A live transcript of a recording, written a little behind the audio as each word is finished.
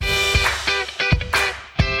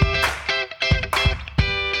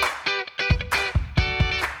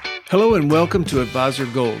Hello and welcome to Advisor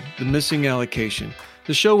Gold, the missing allocation,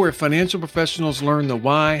 the show where financial professionals learn the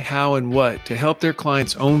why, how, and what to help their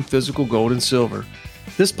clients own physical gold and silver.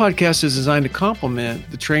 This podcast is designed to complement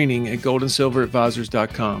the training at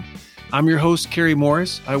goldandsilveradvisors.com. I'm your host, Kerry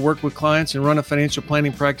Morris. I work with clients and run a financial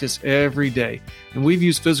planning practice every day, and we've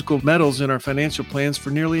used physical metals in our financial plans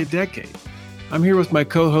for nearly a decade. I'm here with my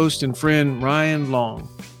co-host and friend, Ryan Long.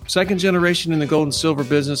 Second generation in the gold and silver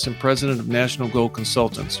business and president of National Gold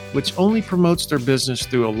Consultants, which only promotes their business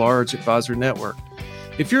through a large advisor network.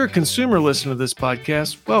 If you're a consumer listener to this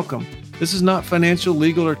podcast, welcome. This is not financial,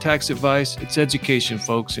 legal, or tax advice. It's education,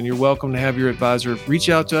 folks, and you're welcome to have your advisor reach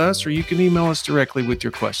out to us, or you can email us directly with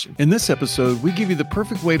your question. In this episode, we give you the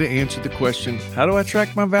perfect way to answer the question, how do I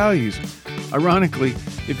track my values? Ironically,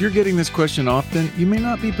 if you're getting this question often, you may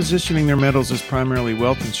not be positioning their metals as primarily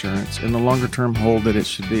wealth insurance in the longer-term hold that it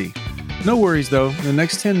should be. No worries, though. In the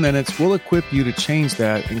next 10 minutes, we'll equip you to change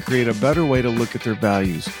that and create a better way to look at their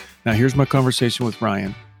values. Now, here's my conversation with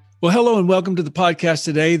Ryan. Well, hello and welcome to the podcast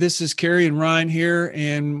today. This is Kerry and Ryan here,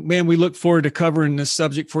 and man, we look forward to covering this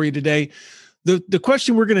subject for you today. The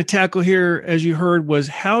question we're going to tackle here, as you heard, was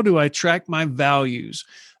how do I track my values?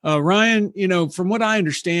 Ryan, from what I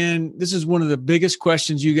understand, this is one of the biggest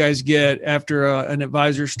questions you guys get after an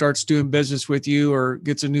advisor starts doing business with you or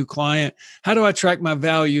gets a new client. How do I track my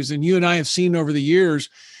values? And you and I have seen over the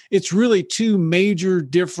years, it's really two major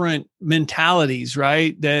different mentalities,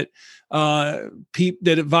 right? That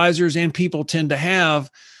advisors and people tend to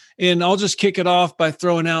have. And I'll just kick it off by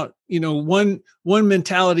throwing out, one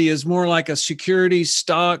mentality is more like a security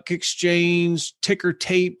stock exchange, ticker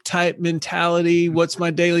tape type mentality. What's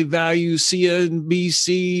my daily value,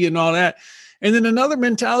 CNBC and all that. And then another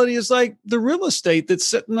mentality is like the real estate that's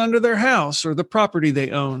sitting under their house or the property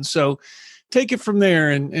they own. So take it from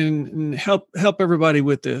there and help everybody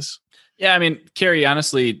with this. Yeah, I mean, Kerry,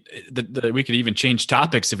 honestly, we could even change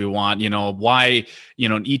topics if we want, why,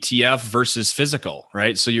 an ETF versus physical,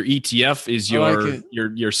 right? So your ETF is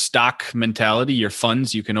your stock mentality, your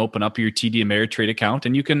funds. You can open up your TD Ameritrade account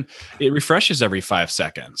and it refreshes every 5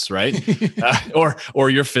 seconds, right?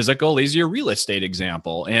 Or your physical is your real estate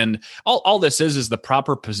example. And all this is the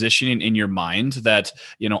proper positioning in your mind that,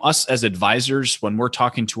 us as advisors, when we're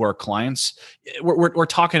talking to our clients, we're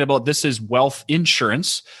talking about this is wealth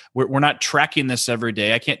insurance. We're not tracking this every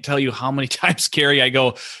day. I can't tell you how many times, Kerry, I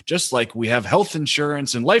go, just like we have health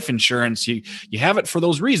insurance and life insurance, you have it for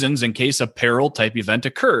those reasons in case a peril type event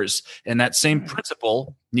occurs. And that same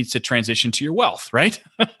principle needs to transition to your wealth, right?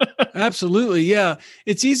 Absolutely. Yeah.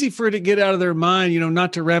 It's easy for it to get out of their mind,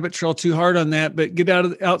 not to rabbit trail too hard on that, but get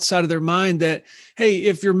outside of their mind that, hey,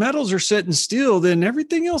 if your metals are sitting still, then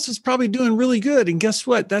everything else is probably doing really good. And guess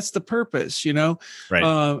what? That's the purpose, right.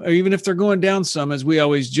 Or even if they're going down some, as we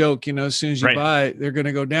always joke, as soon as you buy it, they're going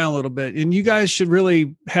to go down a little bit. And you guys should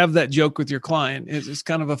really have that joke with your client. It's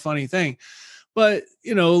kind of a funny thing, but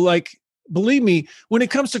believe me, when it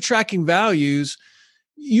comes to tracking values,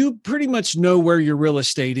 you pretty much know where your real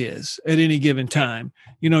estate is at any given time.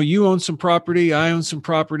 You own some property, I own some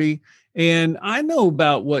property, and I know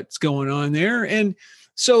about what's going on there. And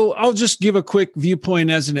so I'll just give a quick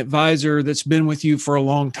viewpoint as an advisor that's been with you for a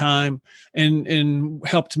long time and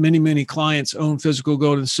helped many, many clients own physical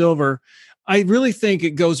gold and silver. I really think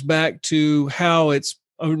it goes back to how it's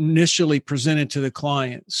initially presented to the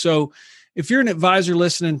client. So if you're an advisor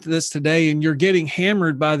listening to this today and you're getting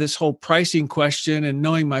hammered by this whole pricing question and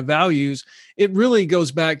knowing my values, it really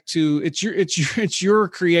goes back to it's your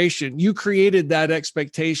creation. You created that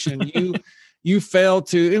expectation. You failed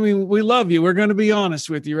to. I mean, we love you. We're going to be honest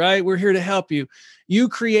with you, right? We're here to help you. You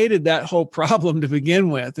created that whole problem to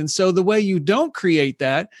begin with. And so the way you don't create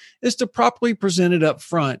that is to properly present it up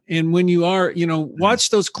front. And when you are, watch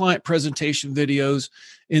those client presentation videos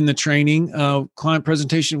in the training, client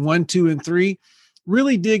presentation 1, 2, and 3,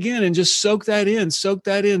 really dig in and just soak that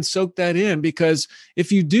in. Because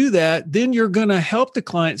if you do that, then you're going to help the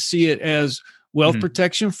client see it as wealth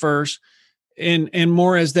protection first and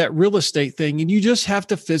more as that real estate thing. And you just have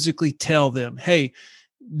to physically tell them, hey,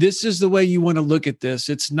 this is the way you want to look at this.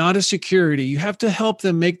 It's not a security. You have to help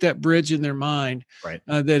them make that bridge in their mind, right?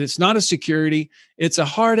 That it's not a security. It's a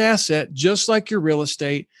hard asset, just like your real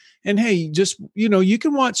estate. And hey, just, you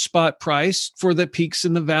can watch spot price for the peaks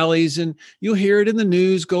and the valleys, and you'll hear it in the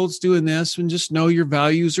news, gold's doing this, and just know your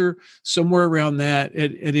values are somewhere around that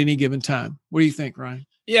at any given time. What do you think, Ryan?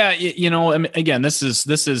 Yeah, I mean, again, this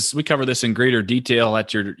is we cover this in greater detail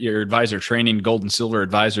at your advisor training,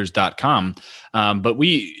 goldandsilveradvisors.com. But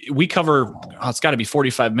we cover it's got to be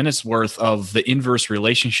 45 minutes worth of the inverse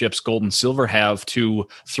relationships gold and silver have to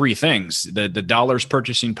three things: the dollar's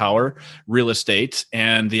purchasing power, real estate,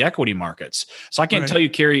 and the equity markets. So I can't tell you,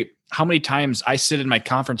 Kerry, how many times I sit in my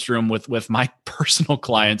conference room with my personal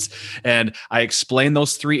clients and I explain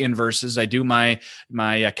those three inverses. I do my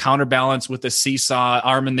counterbalance with the seesaw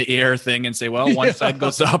arm in the air thing and say, well, one side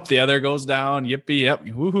goes up, the other goes down. Yippee, yep,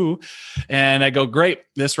 woohoo. And I go, great.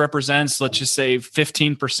 This represents, let's just say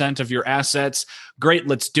 15% of your assets. Great,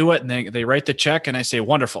 let's do it. And they write the check and I say,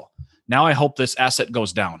 wonderful. Now I hope this asset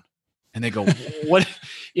goes down. And they go, what?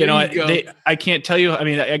 I can't tell you. I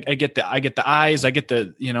mean, I get the eyes, I get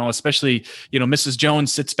the, especially, Mrs.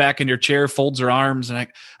 Jones sits back in her chair, folds her arms. And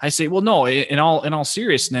I say, well, no, in all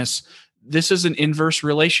seriousness, this is an inverse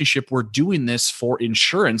relationship. We're doing this for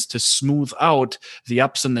insurance to smooth out the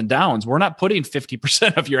ups and the downs. We're not putting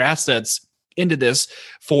 50% of your assets into this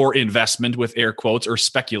for investment with air quotes or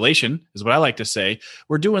speculation is what I like to say.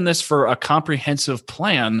 We're doing this for a comprehensive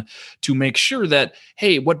plan to make sure that,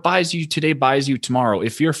 hey, what buys you today buys you tomorrow.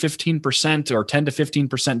 If your 15% or 10 to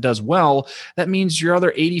 15% does well, that means your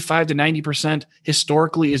other 85 to 90%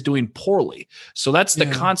 historically is doing poorly. So that's the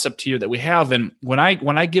concept here that we have. And when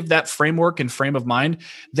I give that framework and frame of mind,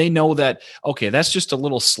 they know that, okay, that's just a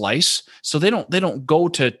little slice. So they don't go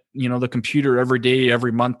to, the computer every day,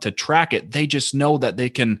 every month to track it. They just know that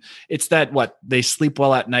it's that they sleep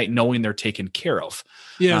well at night knowing they're taken care of.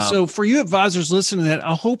 Yeah. So for you advisors listening to that,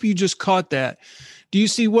 I hope you just caught that. Do you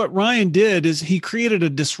see what Ryan did is he created a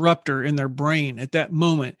disruptor in their brain at that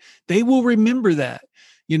moment. They will remember that,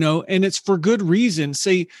 and it's for good reason.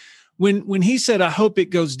 See, when he said, I hope it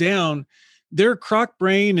goes down, their croc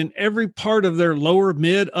brain and every part of their lower,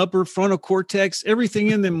 mid, upper frontal cortex, everything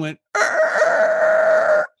in them went,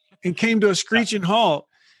 and came to a screeching halt.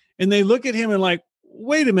 And they look at him and like,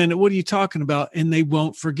 wait a minute, what are you talking about? And they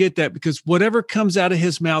won't forget that because whatever comes out of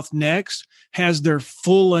his mouth next has their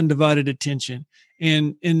full undivided attention.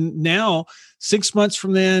 And now 6 months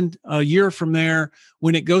from then, a year from there,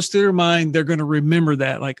 when it goes through their mind, they're going to remember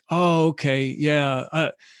that like, oh, okay.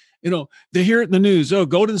 Yeah. They hear it in the news. Oh,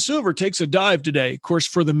 gold and silver takes a dive today. Of course,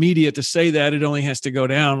 for the media to say that, it only has to go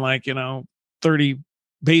down like, 30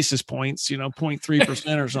 basis points,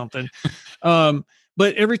 0.3% or something.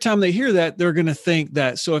 But every time they hear that, they're going to think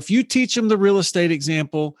that. So if you teach them the real estate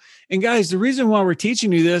example, and guys, the reason why we're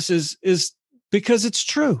teaching you this is because it's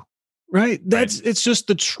true, right? It's just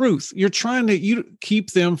the truth. You're trying to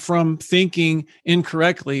keep them from thinking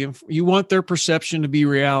incorrectly. And you want their perception to be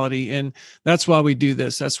reality. And that's why we do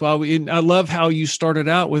this. That's why I love how you started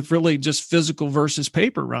out with really just physical versus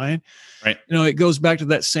paper, Ryan. Right. It goes back to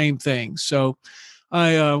that same thing. So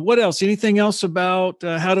what else? Anything else about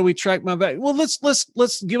how do we track my value? Well,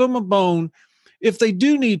 let's give them a bone. If they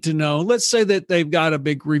do need to know, let's say that they've got a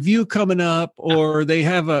big review coming up, or they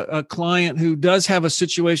have a client who does have a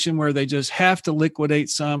situation where they just have to liquidate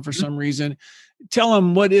some for some reason. Tell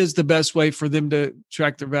them what is the best way for them to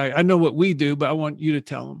track their value. I know what we do, but I want you to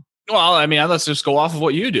tell them. Well, I mean, let's just go off of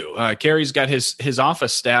what you do. Kerry's got his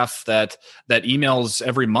office staff that emails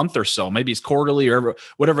every month or so. Maybe it's quarterly or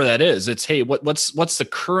whatever that is. It's, hey, what's the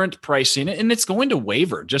current pricing? And it's going to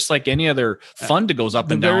waver just like any other fund that goes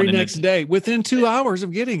up and down. The very next day, within 2 hours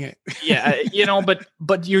of getting it. Yeah,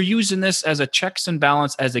 but you're using this as a checks and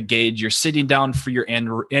balance, as a gauge. You're sitting down for your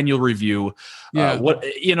annual review. Yeah.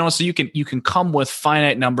 So you can come with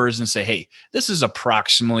finite numbers and say, hey, this is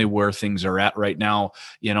approximately where things are at right now.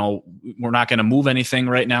 We're not going to move anything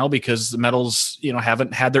right now because the metals,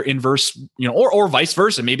 haven't had their inverse, or vice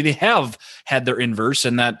versa. Maybe they have had their inverse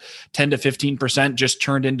and that 10 to 15% just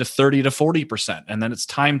turned into 30 to 40%. And then it's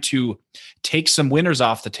time to take some winners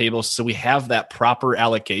off the table so we have that proper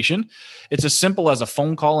allocation. It's as simple as a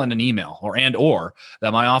phone call and an email or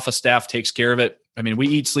that my office staff takes care of it. I mean, we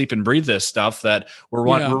eat, sleep, and breathe this stuff that we're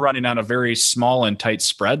running on a very small and tight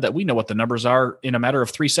spread that we know what the numbers are in a matter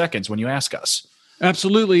of 3 seconds when you ask us.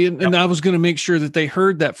 Absolutely. And I was going to make sure that they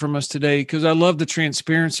heard that from us today, because I love the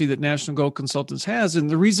transparency that National Gold Consultants has. And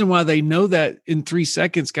the reason why they know that in 3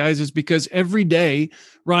 seconds, guys, is because every day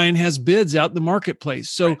Ryan has bids out in the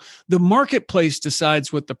marketplace. So the marketplace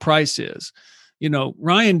decides what the price is.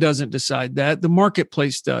 Ryan doesn't decide that. The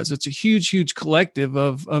marketplace does. It's a huge, huge collective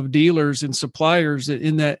of dealers and suppliers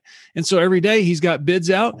in that. And so every day he's got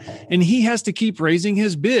bids out and he has to keep raising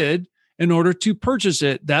his bid in order to purchase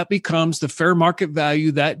it. That becomes the fair market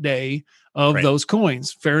value that day of those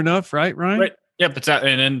coins. Fair enough, right, Ryan? Right. Yep.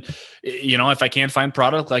 And then, if I can't find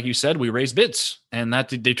product, like you said, we raise bids, and that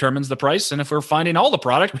determines the price. And if we're finding all the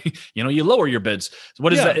product, you lower your bids. So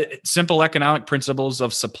what is that? Simple economic principles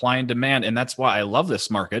of supply and demand. And that's why I love this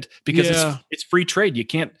market, because it's free trade. You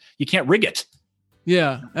can't rig it.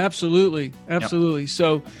 Yeah, absolutely. Absolutely. Yep.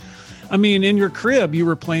 So, I mean, in your crib, you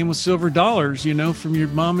were playing with silver dollars, from your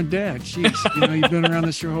mom and dad. Jeez, you've been around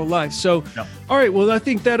this your whole life. So, All right, well, I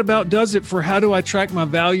think that about does it for how do I track my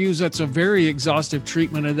values. That's a very exhaustive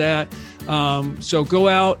treatment of that. So go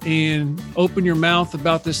out and open your mouth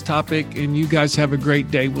about this topic, and you guys have a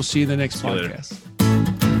great day. We'll see you in the next podcast.